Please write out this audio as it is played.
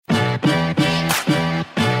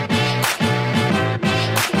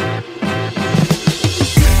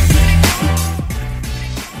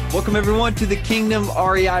Welcome, everyone, to the Kingdom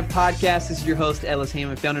REI podcast. This is your host, Ellis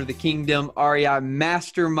Hammond, founder of the Kingdom REI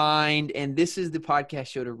Mastermind. And this is the podcast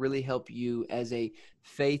show to really help you as a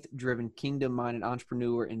faith-driven, kingdom-minded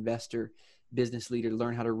entrepreneur, investor, business leader,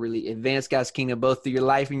 learn how to really advance God's kingdom, both through your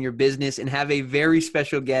life and your business, and have a very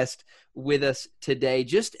special guest with us today.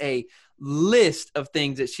 Just a list of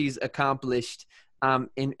things that she's accomplished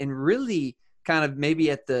and really kind of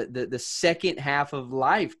maybe at the second half of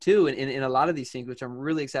life too, in a lot of these things, which I'm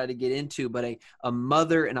really excited to get into, but a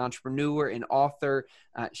mother, an entrepreneur, an author.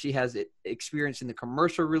 She has experience in the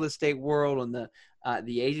commercial real estate world on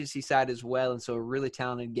the agency side as well. And so a really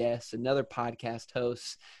talented guest, another podcast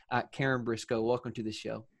host, Karen Briscoe. Welcome to the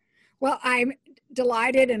show. Well, I'm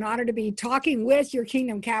delighted and honored to be talking with your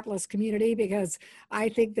Kingdom Capitalist community, because I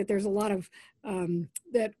think that there's a lot of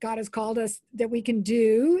that God has called us that we can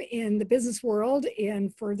do in the business world in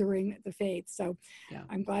furthering the faith. So yeah.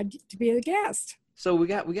 I'm glad to be a guest. So we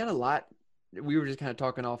got a lot. We were just kind of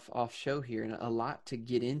talking off show here, and a lot to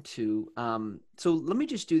get into. So let me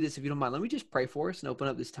just do this, if you don't mind. Let me just pray for us and open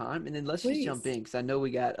up this time, and then let's just jump in, because I know we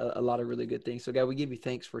got a lot of really good things. So God, we give you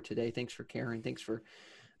thanks for today. Thanks for Karen. Thanks for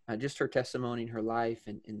just her testimony in her life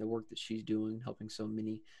and the work that she's doing, helping so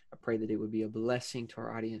many. I pray that it would be a blessing to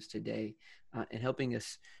our audience today and helping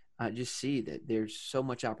us just see that there's so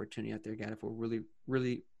much opportunity out there, God, if we're really,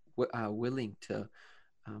 really willing to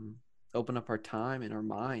open up our time and our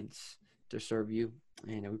minds to serve you.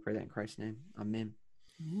 And we pray that in Christ's name. Amen.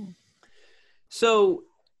 Mm-hmm. So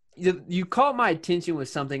you caught my attention with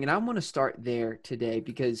something, and I want to start there today,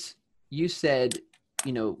 because you said,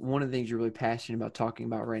 you know, one of the things you're really passionate about talking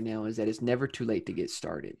about right now is that it's never too late to get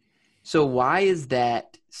started. So why is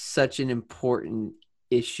that such an important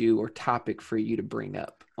issue or topic for you to bring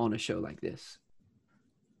up on a show like this?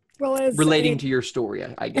 Well, relating to your story,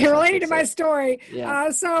 I guess. Relating to my story. Yeah.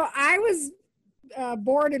 So I was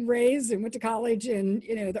born and raised and went to college in,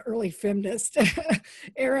 the early feminist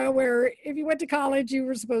era, where if you went to college, you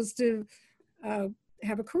were supposed to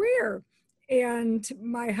have a career. And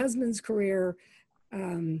my husband's career,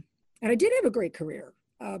 and I did have a great career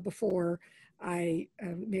before I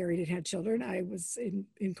married and had children. I was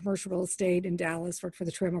in commercial real estate in Dallas, worked for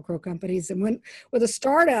the Trammell Crow companies, and went with a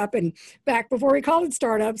startup, and back before we called it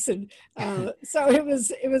startups. And so it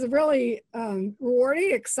was really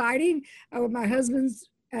rewarding, exciting. With my husband's,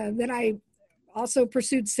 then I also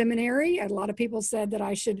pursued seminary. A lot of people said that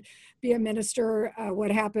I should be a minister.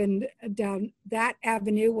 What happened down that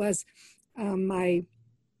avenue was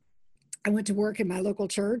I went to work in my local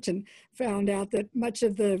church and found out that much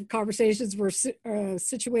of the conversations were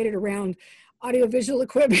situated around audiovisual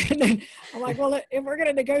equipment. And I'm like, well, if we're going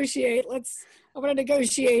to negotiate, I'm going to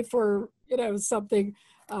negotiate for, something.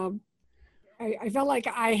 I felt like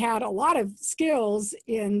I had a lot of skills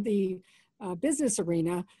in the business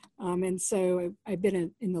arena. And so I've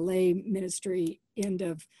been in the lay ministry end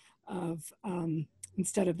of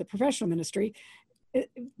instead of the professional ministry.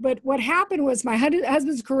 But what happened was my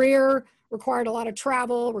husband's career required a lot of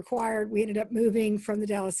travel, we ended up moving from the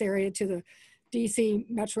Dallas area to the DC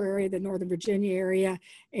metro area, the Northern Virginia area,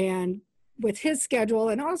 and with his schedule.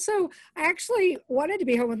 And also, I actually wanted to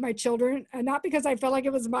be home with my children, not because I felt like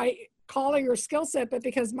it was my calling or skill set, but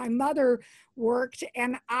because my mother worked,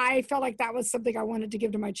 and I felt like that was something I wanted to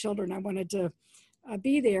give to my children. I wanted to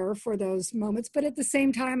be there for those moments. But at the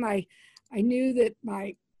same time, I knew that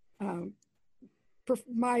my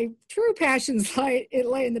true passions lay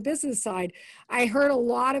in the business side. I heard a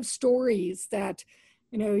lot of stories that,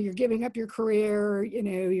 you're giving up your career,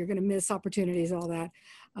 you're going to miss opportunities, all that.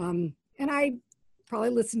 And I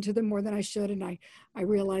probably listened to them more than I should. And I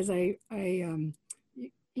realized I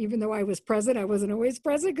even though I was present, I wasn't always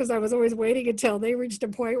present, because I was always waiting until they reached a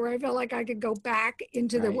point where I felt like I could go back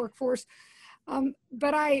into the workforce.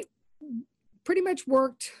 But I pretty much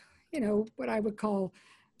worked, what I would call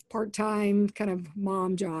part-time kind of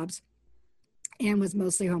mom jobs, and was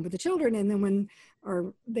mostly home with the children. And then when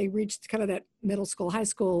they reached kind of that middle school, high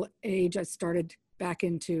school age, I started back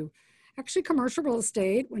into actually commercial real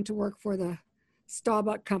estate, went to work for the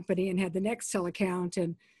Staubach company and had the Nextel account.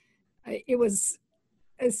 And it was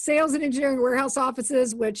sales and engineering warehouse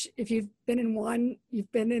offices, which if you've been in one,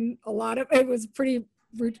 you've been in a lot of, it was pretty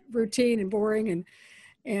routine and boring.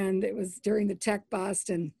 And it was during the tech bust.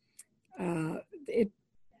 And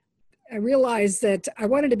I realized that I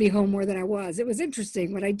wanted to be home more than I was. It was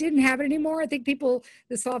interesting when I didn't have it anymore. I think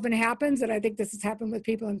this often happens, and I think this has happened with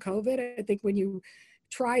people in COVID. I think when you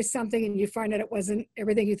try something and you find out it wasn't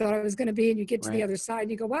everything you thought it was going to be, and you get to the other side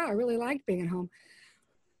and you go, wow, I really liked being at home.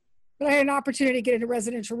 But I had an opportunity to get into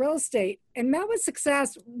residential real estate and met with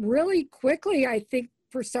success really quickly. I think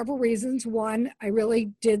for several reasons. One, I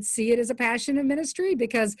really did see it as a passion in ministry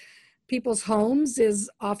because people's homes is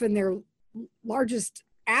often their largest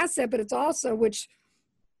asset, but it's also, which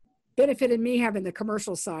benefited me, having the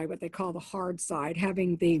commercial side, what they call the hard side,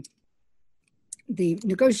 having the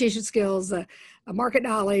negotiation skills, the market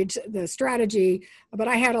knowledge, the strategy, but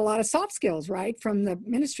I had a lot of soft skills, right, from the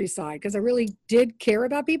ministry side, because I really did care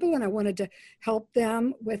about people and I wanted to help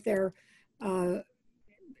them with their, a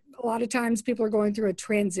lot of times people are going through a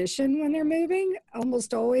transition when they're moving.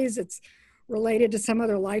 Almost always it's related to some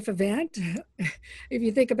other life event. If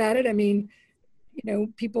you think about it, I mean, you know,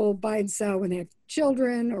 people buy and sell when they have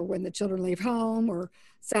children or when the children leave home, or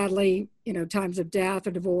sadly, you know, times of death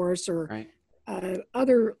or divorce or Right.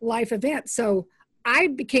 Other life events. So I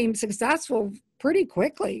became successful pretty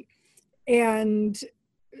quickly, and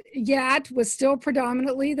yet was still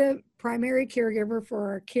predominantly the primary caregiver for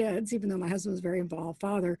our kids, even though my husband was a very involved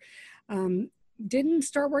father. Didn't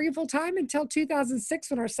start working full time until 2006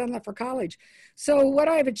 when our son left for college. So what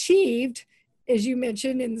I've achieved, as you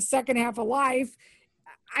mentioned, in the second half of life,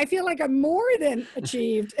 I feel like I'm more than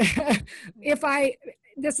achieved.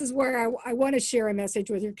 This is where I want to share a message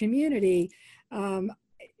with your community,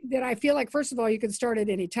 that I feel like, first of all, you can start at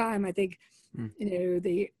any time. I think, you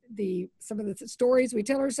know, some of the stories we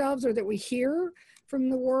tell ourselves or that we hear from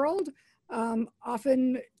the world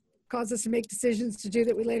often cause us to make decisions to do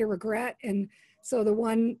that we later regret. And so the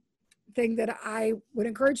one thing that I would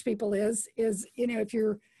encourage people is, you know, if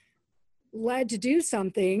you're led to do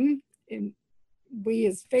something, and we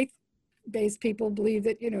as faith-based people believe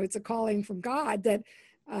that, you know, it's a calling from God, that,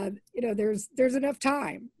 you know, there's enough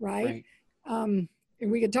time, right? And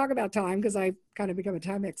we can talk about time, because I've kind of become a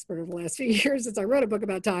time expert over the last few years since I wrote a book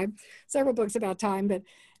about time, several books about time. But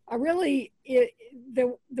I really,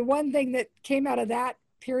 the one thing that came out of that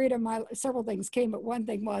period of my, several things came, but one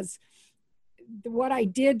thing was what I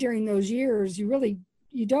did during those years.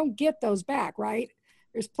 You don't get those back, right?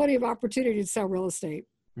 There's plenty of opportunity to sell real estate.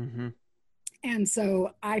 Mm-hmm. And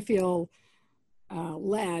so I feel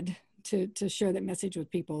led to share that message with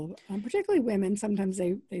people, particularly women. Sometimes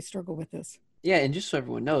they struggle with this. Yeah, and just so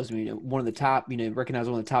everyone knows, I mean, one of the top, you know, recognized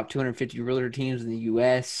one of the top 250 realtor teams in the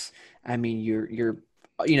U.S. I mean, you're,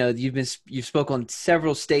 you know, you've spoke on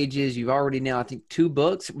several stages. You've already now, I think, 2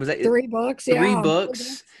 books. Was that 3 books? Three Yeah.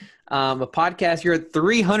 books. A podcast. You're at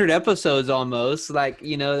 300 episodes almost. Like,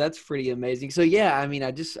 you know, that's pretty amazing. So yeah, I mean,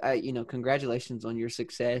 I you know, congratulations on your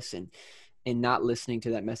success and not listening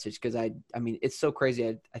to that message, because I mean, it's so crazy.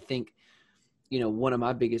 I think, you know, one of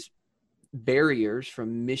my biggest barriers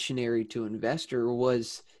from missionary to investor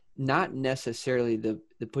was not necessarily the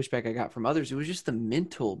pushback I got from others. It was just the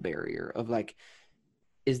mental barrier of like,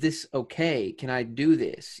 is this okay? Can I do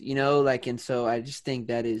this? You know, like, and so I just think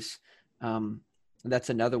that is, that's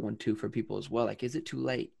another one too for people as well. Like, is it too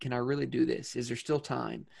late? Can I really do this? Is there still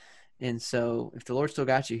time? And so if the Lord still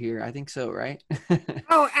got you here, I think so, right?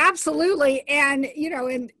 Oh, absolutely. And, you know,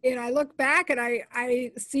 and I look back and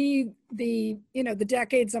I see the, you know, the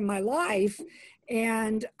decades of my life,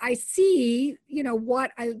 and I see, you know,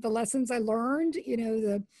 the lessons I learned, you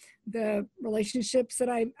know, the relationships that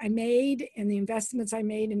I made and the investments I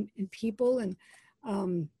made in people and,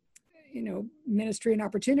 you know, ministry and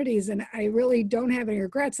opportunities. And I really don't have any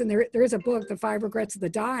regrets. And there is a book, The 5 Regrets of the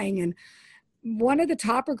Dying. And one of the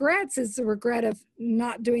top regrets is the regret of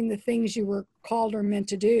not doing the things you were called or meant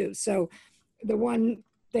to do. So the one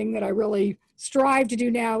thing that I really strive to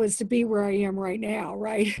do now is to be where I am right now,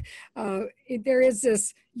 right? There is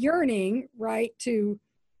this yearning, right, to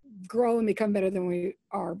grow and become better than we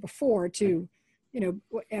are before, to, you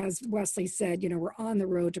know, as Wesley said, you know, we're on the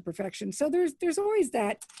road to perfection. So there's always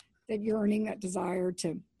that yearning, that desire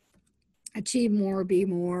to achieve more, be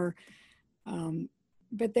more.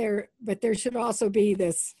 But there should also be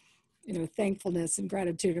this, you know, thankfulness and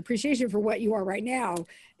gratitude, appreciation for what you are right now,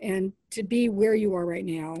 and to be where you are right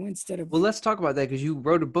now instead of. Well, let's talk about that, because you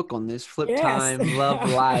wrote a book on this, Flip Yes. Time, Love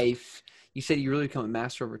Life. You said you really become a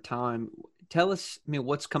master over time. Tell us, I mean,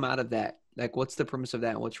 what's come out of that? Like, what's the premise of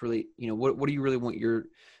that? And what's really, you know, what do you really want your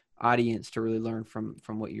audience to really learn from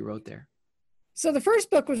what you wrote there? So the first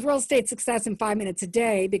book was Real Estate Success in 5 Minutes a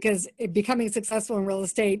Day, because becoming successful in real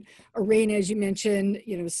estate arena, as you mentioned,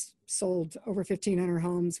 you know, sold over 1,500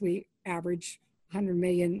 homes. We average 100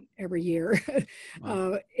 million every year.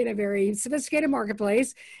 Wow. In a very sophisticated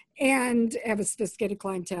marketplace, and have a sophisticated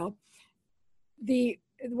clientele.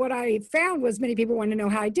 What I found was many people wanted to know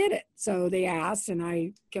how I did it. So they asked, and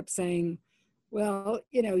I kept saying, well,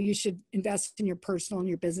 you know, you should invest in your personal and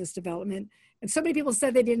your business development. And so many people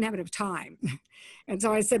said they didn't have enough time. And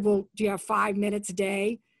so I said, well, do you have 5 minutes a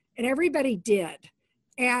day? And everybody did.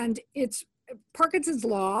 And it's Parkinson's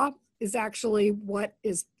law is actually what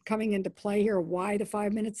is coming into play here. Why the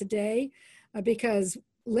 5 minutes a day? Because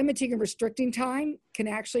limiting and restricting time can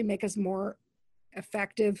actually make us more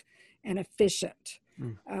effective and efficient.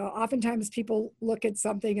 Oftentimes people look at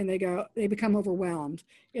something and they become overwhelmed.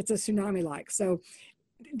 It's a tsunami like. So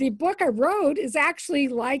the book I wrote is actually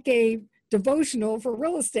like a devotional for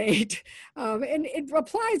real estate. And it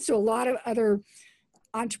applies to a lot of other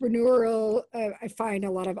entrepreneurial, I find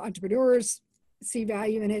a lot of entrepreneurs see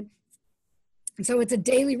value in it. And so it's a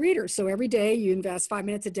daily reader. So every day you invest 5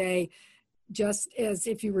 minutes a day, just as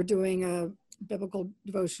if you were doing a biblical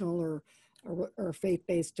devotional or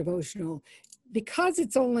faith-based devotional. Because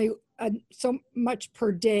it's only so much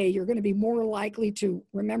per day, you're going to be more likely to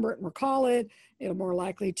remember it and recall it. It'll more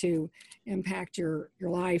likely to impact your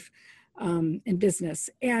life and business.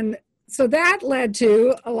 And so that led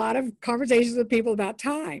to a lot of conversations with people about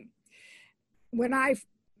time.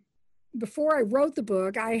 Before I wrote the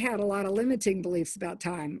book, I had a lot of limiting beliefs about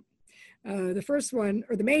time. The first one,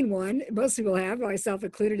 or the main one, most people have, myself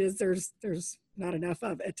included, is there's not enough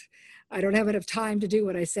of it. I don't have enough time to do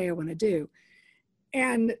what I say I want to do.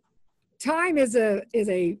 And time is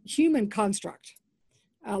a human construct.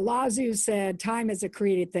 Lao Tzu said, time is a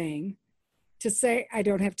created thing. To say I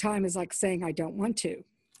don't have time is like saying I don't want to.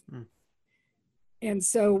 And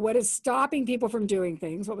so what is stopping people from doing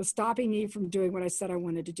things, what was stopping me from doing what I said I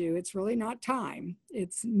wanted to do, it's really not time,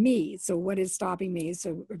 it's me. So what is stopping me?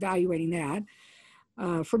 So evaluating that.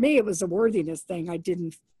 For me, it was a worthiness thing. I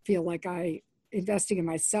didn't feel like investing in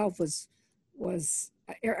myself was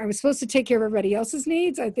I was supposed to take care of everybody else's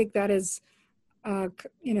needs. I think that is, a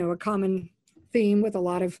common theme with a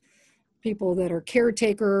lot of people that are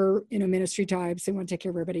caretaker, ministry types. They want to take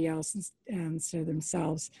care of everybody else instead of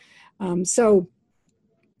themselves. So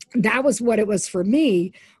that was what it was for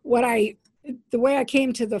me. The way I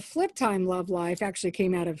came to the Flip Time Love Life actually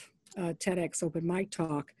came out of TEDx open mic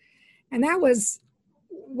talk. And that was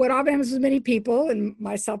what often happens with many people, and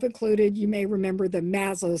myself included. You may remember the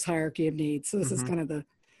Maslow's hierarchy of needs. So this is kind of the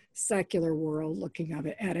secular world looking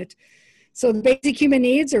at it. So the basic human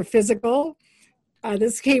needs are physical.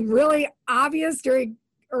 This became really obvious during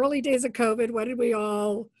early days of COVID. What did we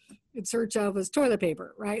all in search of? Was toilet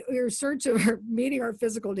paper, right? We were in search of meeting our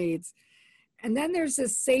physical needs. And then there's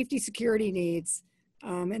this safety, security needs.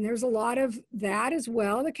 And there's a lot of that as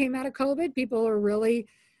well that came out of COVID. People are really,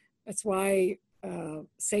 that's why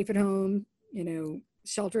safe at home,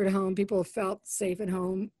 shelter at home. People felt safe at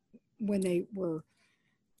home when they were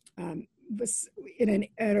in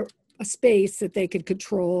a space that they could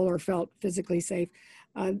control or felt physically safe.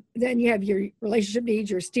 Then you have your relationship needs,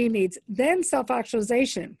 your esteem needs, then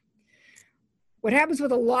self-actualization. What happens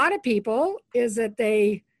with a lot of people is that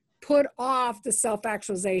they put off the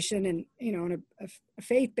self-actualization and, in a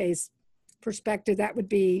faith-based perspective, that would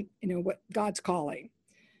be, what God's calling.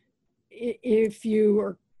 If you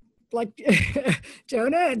are like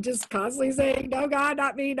Jonah and just constantly saying, no, God,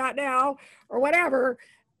 not me, not now, or whatever,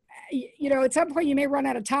 at some point you may run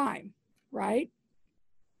out of time, right?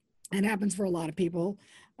 And it happens for a lot of people.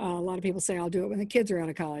 A lot of people say, I'll do it when the kids are out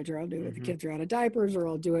of college, or I'll do it when the kids are out of diapers, or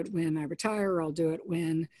I'll do it when I retire, or I'll do it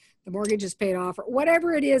when the mortgage is paid off, or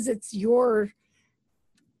whatever it is. It's your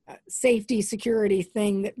safety, security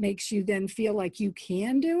thing that makes you then feel like you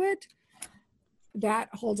can do it. That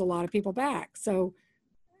holds a lot of people back. So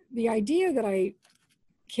the idea that I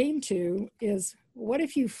came to is, what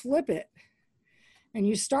if you flip it and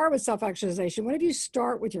you start with self-actualization? What if you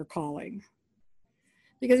start with your calling?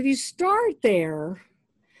 Because if you start there,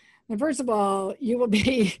 then first of all, you will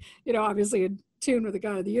be, obviously in tune with the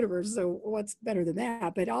God of the universe. So what's better than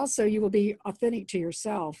that? But also you will be authentic to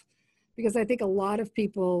yourself, because I think a lot of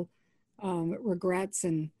people regrets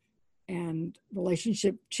and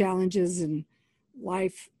relationship challenges and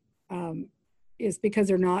life is because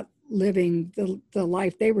they're not living the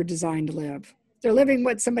life they were designed to live. They're living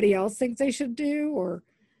what somebody else thinks they should do, or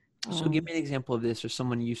so give me an example of this, or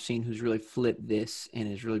someone you've seen who's really flipped this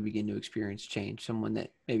and is really beginning to experience change. Someone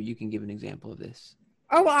that maybe you can give an example of this.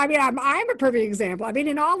 Oh, well, I mean, I'm a perfect example. I mean,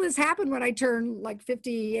 and all this happened when I turned like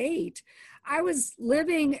 58. I was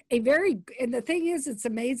living and the thing is, it's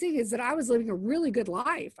amazing, is that I was living a really good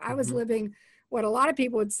life. I was living what a lot of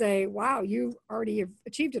people would say, wow, you already have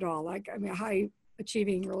achieved it all. Like, I mean, a high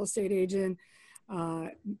achieving real estate agent,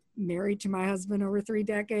 married to my husband over 3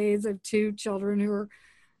 decades, of 2 children who are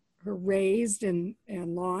raised and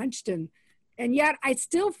launched. And yet I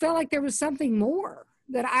still felt like there was something more,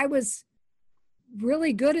 that I was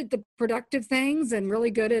really good at the productive things and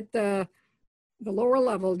really good at the lower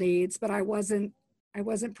level needs, but I wasn't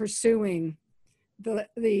pursuing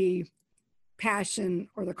the passion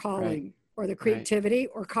or the calling. or the Right. creativity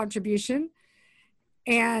or contribution.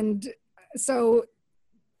 And so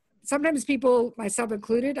sometimes people, myself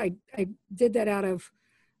included, I did that out of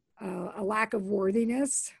a lack of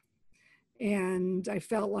worthiness. And I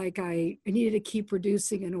felt like I needed to keep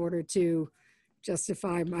producing in order to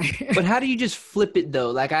justify my. But how do you just flip it though?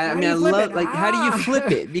 Like, I How do mean, I you flip it? love, like, how do you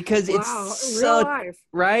flip it? Because it's Wow, real such, life.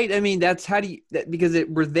 right? I mean, that's how do you, because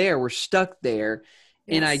we're there, we're stuck there.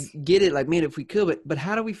 And I Yes. get it, like, man, if we could, but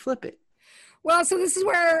how do we flip it? Well, so this is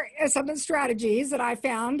where some of the strategies that I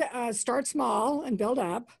found, start small and build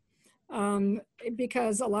up.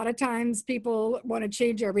 Because a lot of times people want to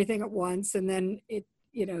change everything at once, and then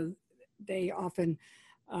they often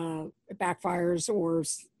it backfires, or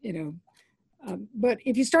but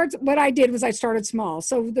if you start, what I did was I started small.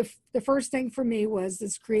 So the first thing for me was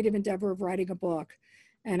this creative endeavor of writing a book.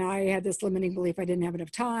 And I had this limiting belief I didn't have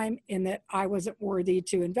enough time, and that I wasn't worthy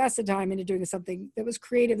to invest the time into doing something that was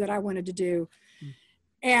creative that I wanted to do.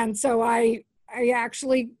 And so I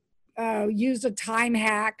actually used a time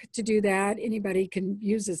hack to do that. Anybody can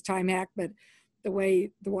use this time hack, but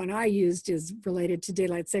the one I used is related to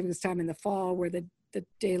daylight savings time in the fall, where the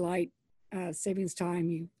daylight savings time,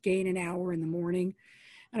 you gain an hour in the morning.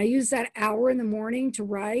 And I use that hour in the morning to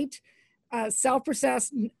write.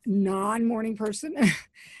 Self-processed, non-morning person,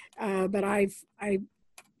 but I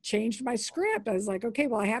changed my script. I was like, okay,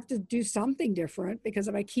 well, I have to do something different, because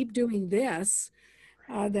if I keep doing this,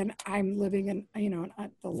 then I'm living in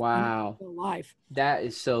the Wow. life. That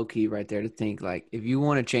is so key right there, to think, like, if you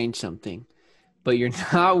want to change something, but you're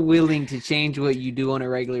not willing to change what you do on a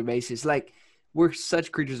regular basis, like, we're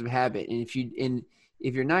such creatures of habit. And if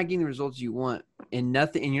you're not getting the results you want, and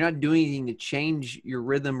you're not doing anything to change your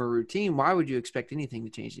rhythm or routine, why would you expect anything to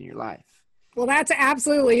change in your life? Well, that's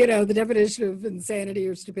absolutely, the definition of insanity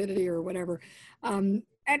or stupidity or whatever. And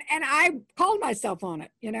I called myself on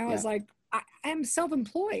it. I was like, I'm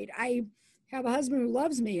self-employed. I have a husband who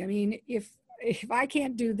loves me. I mean, if I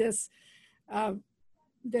can't do this,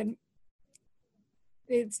 then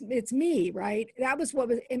it's me, right? That was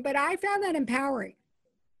but I found that empowering,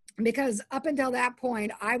 because up until that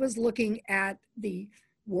point, I was looking at the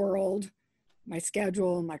world, my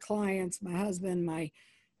schedule, my clients, my husband, my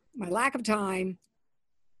lack of time,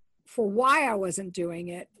 for why I wasn't doing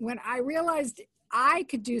it. When I realized I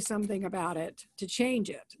could do something about it to change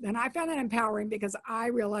it, then I found that empowering, because I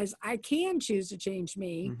realized I can choose to change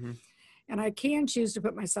me. Mm-hmm. And I can choose to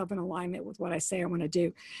put myself in alignment with what I say I want to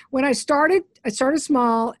do. When I started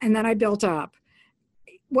small, and then I built up.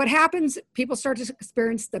 What happens, people start to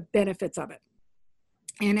experience the benefits of it.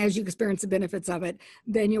 And as you experience the benefits of it,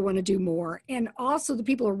 then you want to do more. And also the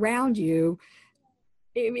people around you,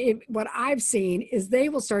 what I've seen is they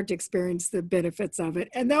will start to experience the benefits of it,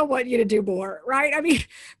 and they'll want you to do more, right? I mean,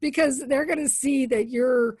 because they're going to see that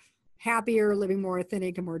you're happier, living more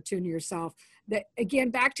authentic and more attuned to yourself. That,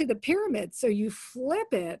 again, back to the pyramid. So you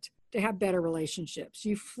flip it to have better relationships.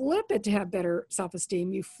 You flip it to have better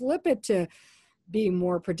self-esteem. You flip it to be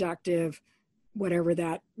more productive, whatever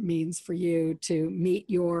that means for you, to meet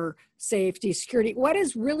your safety, security. What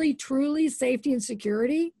is really, truly safety and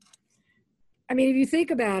security? I mean, if you think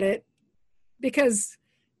about it,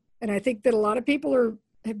 and I think that a lot of people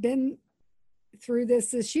have been through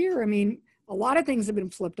this year. I mean, a lot of things have been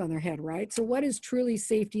flipped on their head, right? So what does truly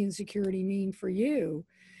safety and security mean for you?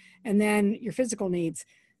 And then your physical needs.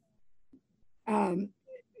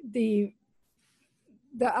 The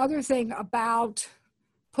other thing about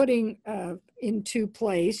putting into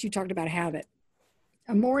place, you talked about habit.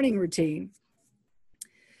 A morning routine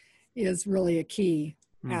is really a key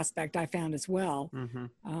aspect I found as well.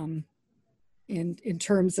 Mm-hmm. In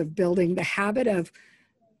terms of building the habit of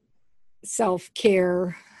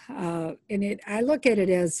self-care. I look at it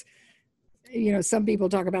as, some people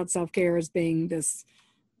talk about self-care as being this,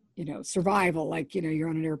 survival, like, you're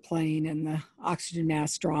on an airplane and the oxygen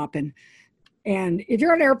masks drop. And if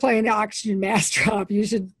you're on an airplane, the oxygen mask drop, you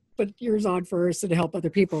should put yours on first and help other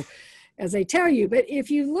people, as they tell you. But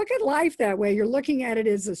if you look at life that way, you're looking at it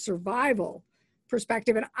as a survival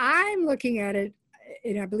perspective. And I'm looking at it,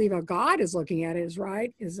 and I believe how God is looking at it,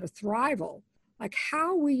 is a thrival. Like,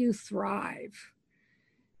 how will you thrive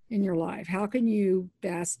in your life? How can you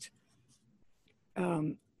best,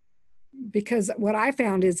 because what I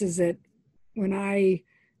found is that when I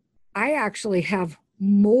actually have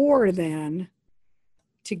more than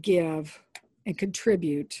to give and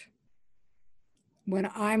contribute when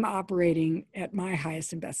I'm operating at my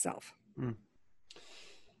highest and best self.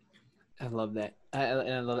 I love that.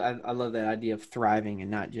 I love that idea of thriving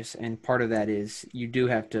and not just, and part of that is you do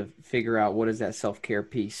have to figure out what is that self-care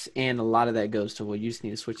piece. And a lot of that goes to, well, you just need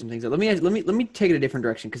to switch some things up. Let me take it a different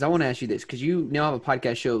direction. Cause I want to ask you this, cause you now have a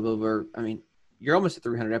podcast show of over, I mean, you're almost at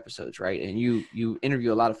 300 episodes, right? And you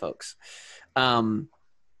interview a lot of folks.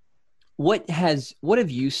 What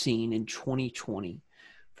have you seen in 2020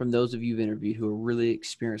 from those of you you've interviewed who are really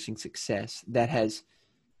experiencing success that has,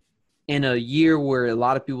 in a year where a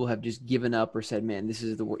lot of people have just given up or said, man, this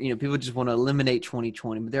is the worst, people just want to eliminate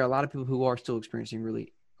 2020, but there are a lot of people who are still experiencing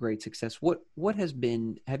really great success. What has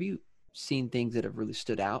been, have you seen things that have really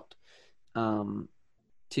stood out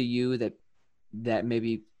to you that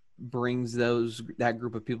maybe brings that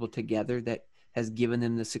group of people together that has given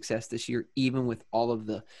them the success this year, even with all of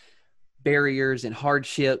the barriers and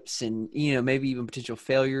hardships and, maybe even potential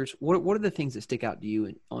failures? What are the things that stick out to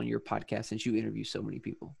you on your podcast since you interview so many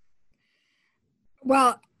people?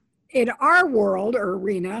 Well, in our world or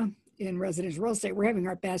arena in residential real estate, we're having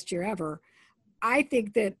our best year ever. I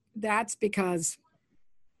think that's because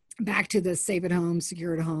back to the safe at home,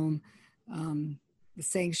 secure at home, the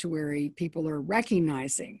sanctuary, people are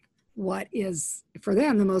recognizing what is for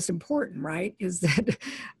them the most important, right? Is that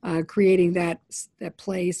creating that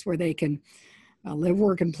place where they can live,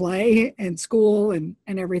 work, and play, and school and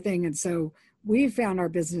everything. And so we've found our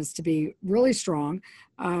business to be really strong.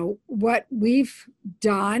 What we've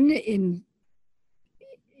done in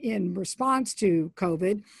response to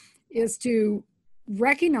COVID is to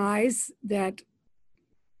recognize that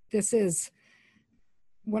this is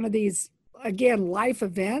one of these, again, life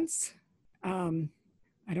events.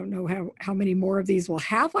 I don't know how many more of these we'll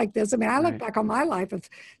have like this. I mean, I look back on my life of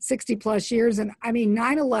 60 plus years, and I mean,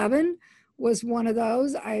 9/11 was one of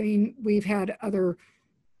those. I mean, we've had other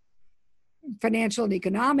financial and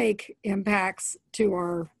economic impacts to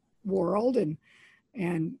our world and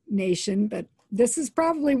nation, but this is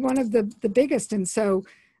probably one of the biggest. And so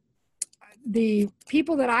the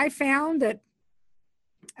people that I found that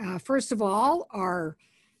first of all are,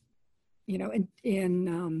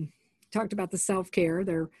 talked about the self-care,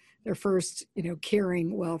 they're first,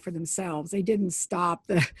 caring well for themselves. They didn't stop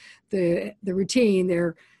the routine.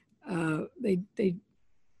 They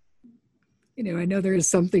I know there is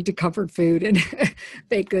something to comfort food and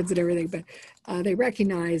baked goods and everything, but they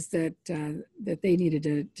recognized that they needed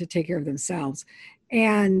to take care of themselves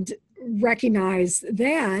and recognize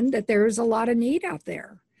then that there's a lot of need out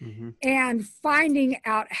there, and finding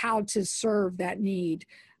out how to serve that need.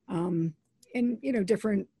 And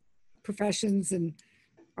different professions and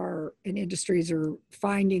industries are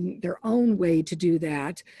finding their own way to do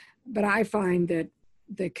that. But I find that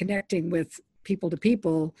the connecting with people to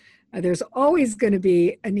people, there's always going to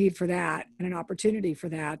be a need for that and an opportunity for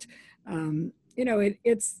that.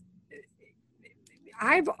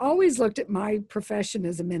 I've always looked at my profession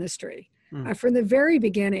as a ministry. From the very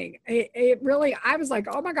beginning. I was like,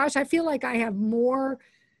 oh my gosh, I feel like I have more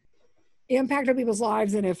impact on people's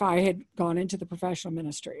lives than if I had gone into the professional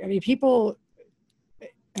ministry. I mean, people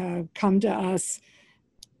come to us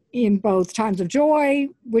in both times of joy,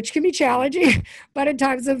 which can be challenging, but in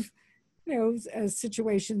times of,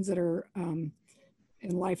 situations that are in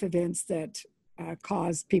life events that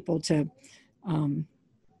cause people to,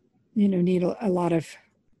 need a lot of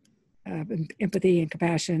empathy and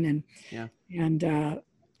compassion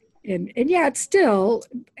and yet still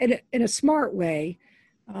in a smart way.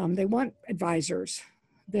 They want advisors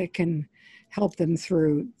that can help them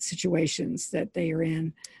through situations that they are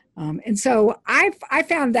in. And so I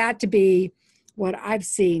found that to be what I've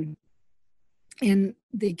seen in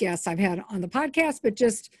the guests I've had on the podcast, but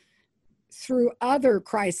just through other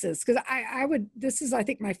crises. Because this is, I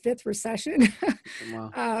think, my fifth recession. Wow.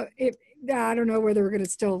 I don't know whether we're going to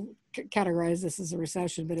still categorize this as a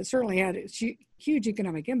recession, but it certainly had a huge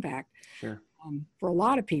economic impact for a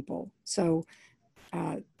lot of people. So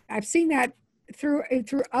I've seen that through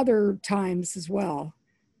other times as well.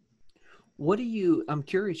 I'm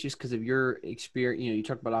curious just because of your experience, you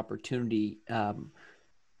talk about opportunity,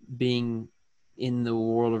 being in the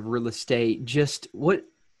world of real estate, just what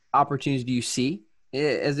opportunities do you see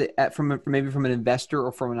from an investor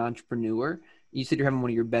or from an entrepreneur? You said you're having one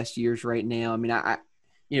of your best years right now. I mean,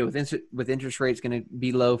 with interest rates going to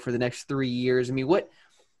be low for the next 3 years. I mean, what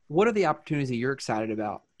are the opportunities that you're excited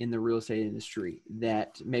about in the real estate industry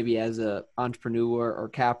that maybe as a entrepreneur or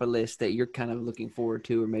capitalist that you're kind of looking forward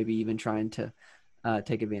to, or maybe even trying to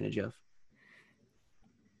take advantage of?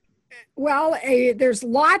 Well, there's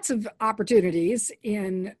lots of opportunities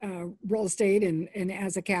in real estate and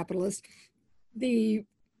as a capitalist. The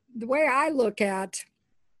way I look at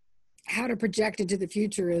how to project into the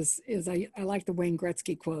future is I like the Wayne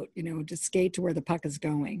Gretzky quote, just skate to where the puck is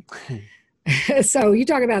going. So you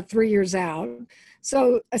talk about 3 years out.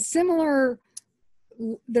 So the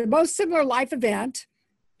most similar life event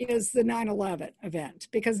is the 9/11 event,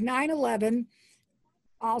 because 9/11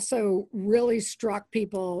 also really struck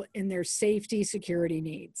people in their safety security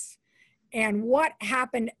needs. And what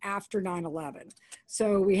happened after 9/11?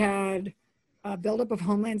 So we had a buildup of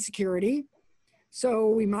Homeland Security. So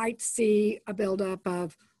we might see a buildup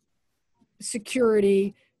of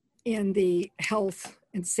security in the health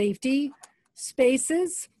and safety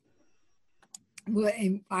spaces.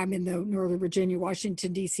 I'm in the Northern Virginia,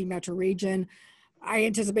 Washington, D.C. metro region. I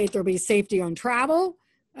anticipate there'll be safety on travel,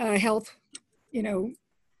 health, in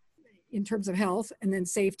terms of health, and then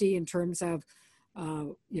safety in terms of,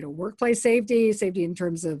 workplace safety in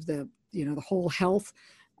terms of the whole health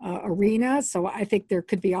arena. So I think there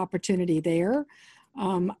could be opportunity there.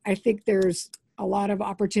 I think there's a lot of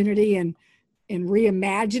opportunity in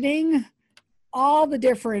reimagining all the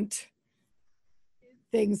different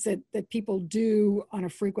things that people do on a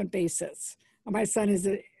frequent basis. My son is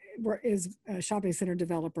a shopping center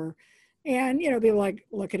developer, and people like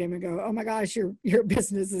look at him and go, "Oh my gosh, your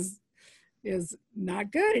business is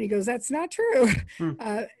not good," and he goes, "That's not true."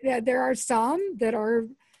 There are some that are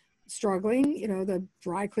struggling, the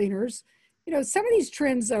dry cleaners. Some of these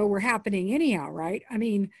trends though were happening anyhow, right? I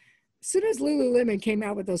mean, as soon as Lululemon came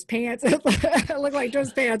out with those pants, it looked like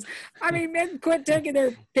those pants. I mean, men quit taking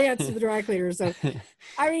their pants to the dry cleaners. So,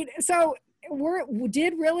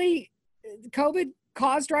 did really COVID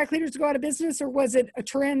cause dry cleaners to go out of business, or was it a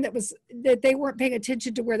trend that they weren't paying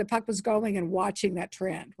attention to where the puck was going and watching that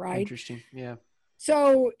trend, right? Interesting, yeah.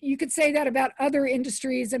 So you could say that about other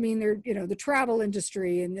industries. I mean, the travel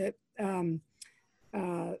industry and the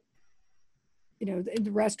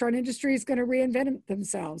restaurant industry is going to reinvent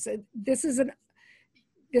themselves. This is an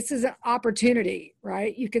opportunity,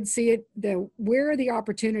 right? You can see it. Where are the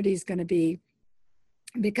opportunities going to be?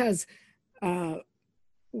 Because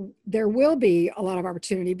there will be a lot of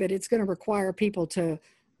opportunity, but it's going to require people to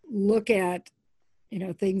look at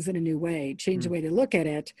things in a new way, change the way they look at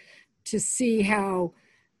it, to see how.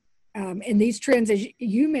 And these trends, as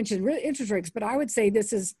you mentioned, really interest rates, but I would say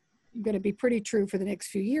this is going to be pretty true for the next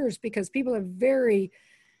few years, because people have very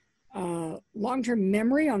long-term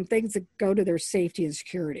memory on things that go to their safety and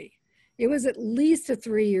security. It was at least a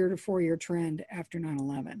 3-year to 4-year trend after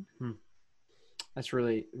 9/11. That's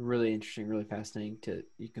really, really interesting, really fascinating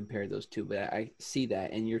you compare those two, but I see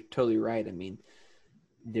that, and you're totally right. I mean,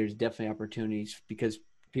 there's definitely opportunities because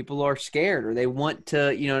people are scared, or they want to,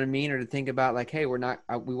 or to think about like, hey, we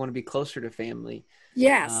want to be closer to family.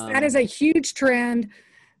 Yes, that is a huge trend.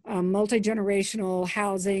 Multi-generational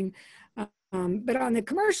housing, but on the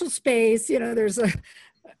commercial space, there's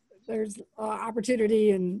opportunity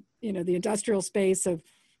in the industrial space of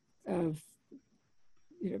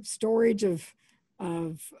storage of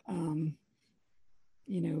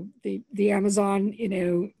the Amazon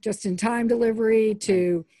just in time delivery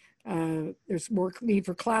to there's more need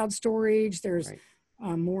for cloud storage. There's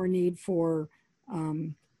more need for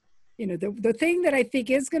the thing that I think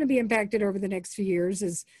is going to be impacted over the next few years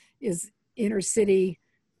is inner city.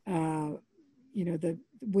 The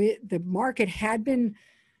market had been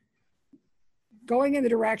going in the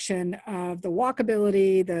direction of the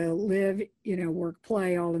walkability, the live, work,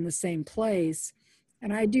 play all in the same place.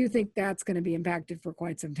 And I do think that's going to be impacted for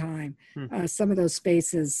quite some time. Some of those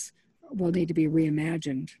spaces will need to be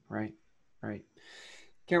reimagined. Right.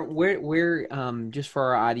 Karen, where just for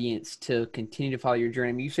our audience to continue to follow your journey,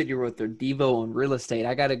 I mean, you said you wrote the Devo on real estate.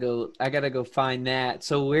 I gotta go find that.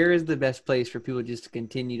 So where is the best place for people just to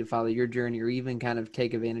continue to follow your journey, or even kind of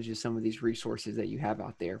take advantage of some of these resources that you have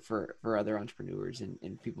out there for other entrepreneurs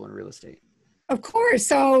and people in real estate? Of course.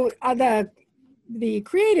 So the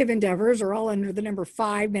creative endeavors are all under the number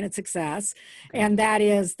 5 Minute Success. Okay. And that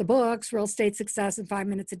is the books, Real Estate Success in 5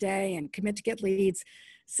 Minutes a Day, and Commit to Get Leads,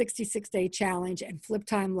 66-Day Challenge, and Flip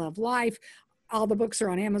Time, Love Life. All the books are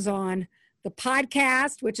on Amazon. The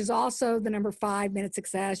podcast, which is also the number 5 Minute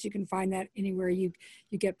Success. You can find that anywhere you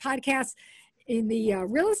get podcasts. In the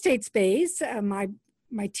real estate space, my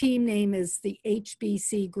team name is the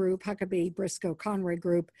HBC Group, Huckabee Briscoe Conroy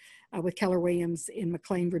Group, with Keller Williams in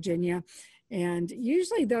McLean, Virginia. And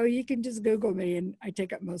usually, though, you can just Google me and I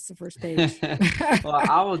take up most of the first page. Well,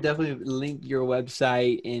 I will definitely link your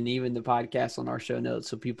website and even the podcast on our show notes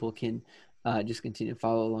so people can just continue to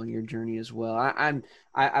follow along your journey as well.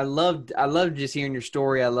 I loved just hearing your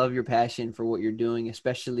story. I love your passion for what you're doing,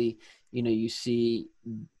 especially, you see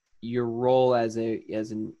your role as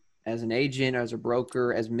an agent, as a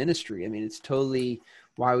broker, as ministry. I mean, it's totally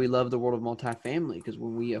why we love the world of multifamily, because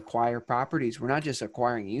when we acquire properties, we're not just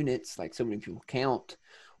acquiring units like so many people count.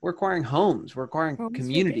 We're acquiring homes, we're acquiring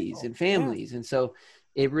communities and families. And so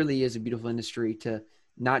it really is a beautiful industry to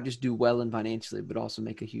not just do well in financially, but also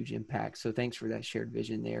make a huge impact. So thanks for that shared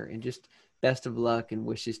vision there, and just best of luck and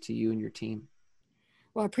wishes to you and your team.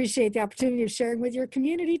 Well, I appreciate the opportunity of sharing with your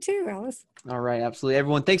community too, Alice. All right. Absolutely.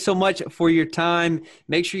 Everyone, thanks so much for your time.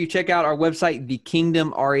 Make sure you check out our website,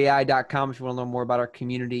 thekingdomrei.com, if you want to learn more about our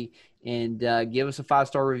community, and give us a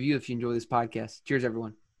 5-star review if you enjoy this podcast. Cheers,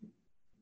 everyone.